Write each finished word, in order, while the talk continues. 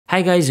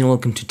Hi guys and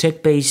welcome to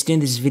TechBased. In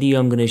this video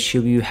I'm going to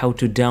show you how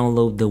to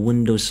download the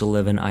Windows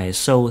 11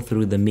 ISO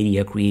through the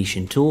media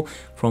creation tool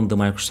from the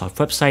Microsoft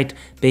website.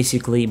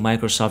 Basically,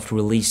 Microsoft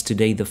released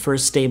today the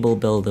first stable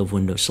build of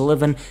Windows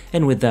 11,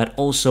 and with that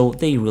also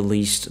they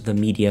released the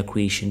media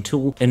creation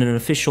tool in an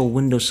official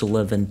Windows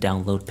 11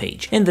 download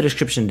page. In the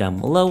description down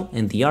below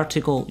in the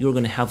article you're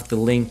going to have the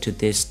link to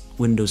this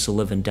Windows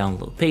 11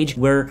 download page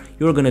where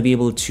you're going to be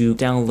able to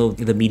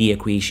download the media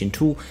creation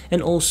tool,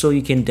 and also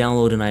you can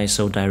download an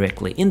ISO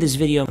directly. In this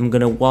video I'm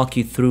going to walk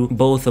you through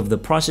both of the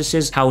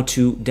processes: how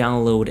to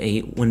download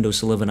a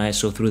Windows 11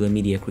 ISO through the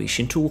media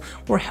creation tool,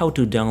 or how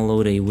to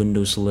download a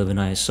Windows 11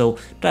 ISO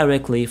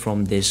directly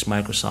from this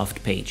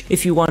Microsoft page.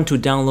 If you want to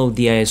download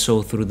the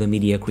ISO through the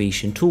media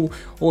creation tool,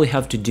 all you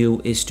have to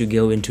do is to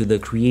go into the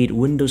Create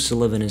Windows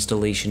 11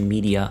 Installation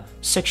Media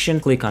section,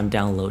 click on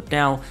Download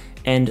Now,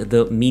 and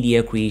the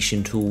media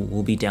creation tool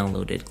will be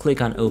downloaded. Click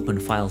on Open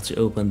File to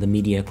open the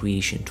media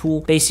creation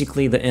tool.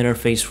 Basically, the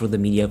interface for the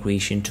media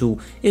creation tool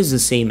is the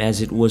same as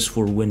it was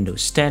for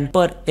Windows 10,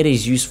 but it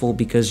is useful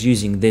because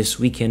using this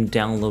we can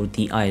download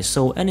the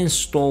ISO and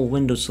install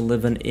Windows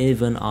 11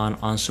 even on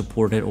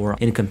unsupported or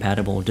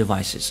incompatible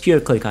devices. Here,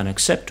 click on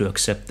Accept to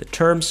accept the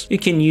terms. You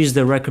can use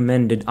the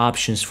recommended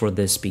options for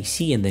this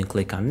PC and then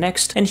click on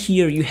Next. And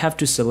here you have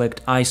to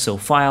select ISO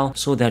file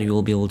so that you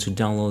will be able to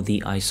download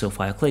the ISO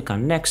file. Click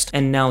on Next.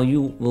 And now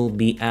you will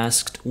be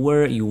asked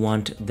where you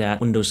want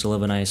that Windows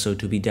 11 ISO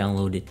to be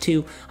downloaded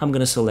to. I'm going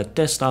to select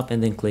desktop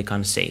and then click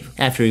on save.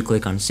 After you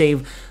click on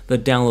save, the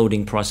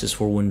downloading process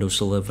for Windows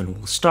 11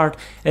 will start,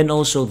 and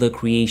also the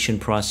creation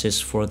process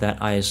for that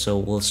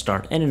ISO will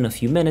start. And in a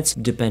few minutes,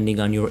 depending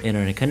on your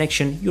internet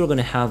connection, you're going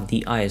to have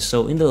the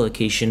ISO in the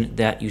location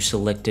that you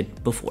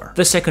selected before.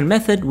 The second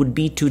method would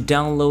be to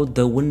download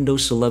the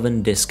Windows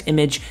 11 disk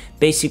image.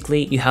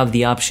 Basically, you have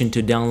the option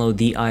to download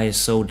the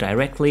ISO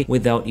directly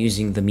without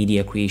using the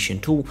media creation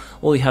tool.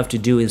 All you have to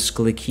do is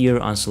click here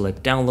on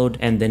select download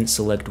and then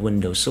select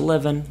Windows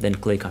 11, then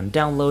click on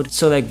download,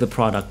 select the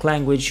product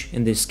language.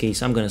 In this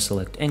case I'm going to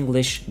select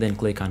English, then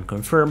click on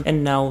confirm,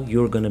 and now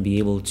you're going to be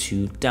able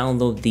to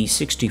download the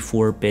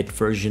 64-bit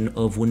version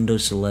of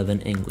Windows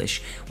 11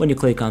 English. When you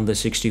click on the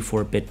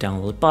 64-bit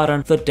download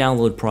button, the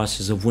download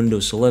process of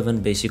Windows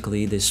 11,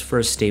 basically this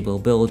first stable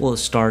build, will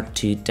start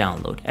to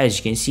download. As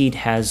you can see, it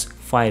has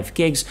 5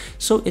 gigs,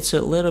 so it's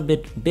a little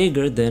bit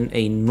bigger than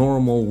a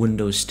normal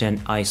Windows 10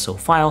 ISO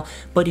file,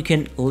 but you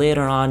can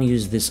later on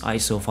use this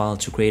ISO file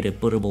to create a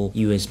bootable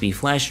USB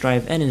flash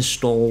drive and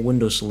install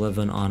Windows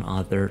 11 on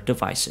other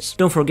devices.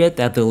 Don't forget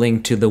that the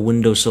link to the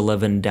Windows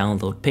 11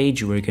 download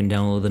page where you can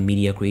download the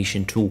media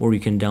creation tool or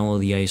you can download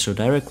the ISO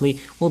directly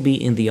will be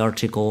in the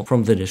article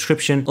from the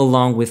description,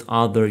 along with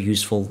other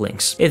useful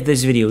links. If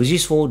this video is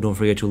useful, don't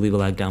forget to leave a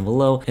like down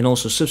below and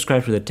also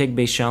subscribe to the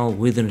TechBased channel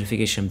with the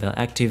notification bell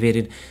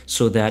activated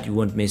so that you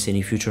won't miss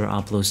any future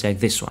uploads like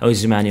this one. I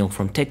was Emmanuel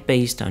from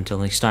TechBased. Until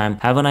next time,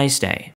 have a nice day.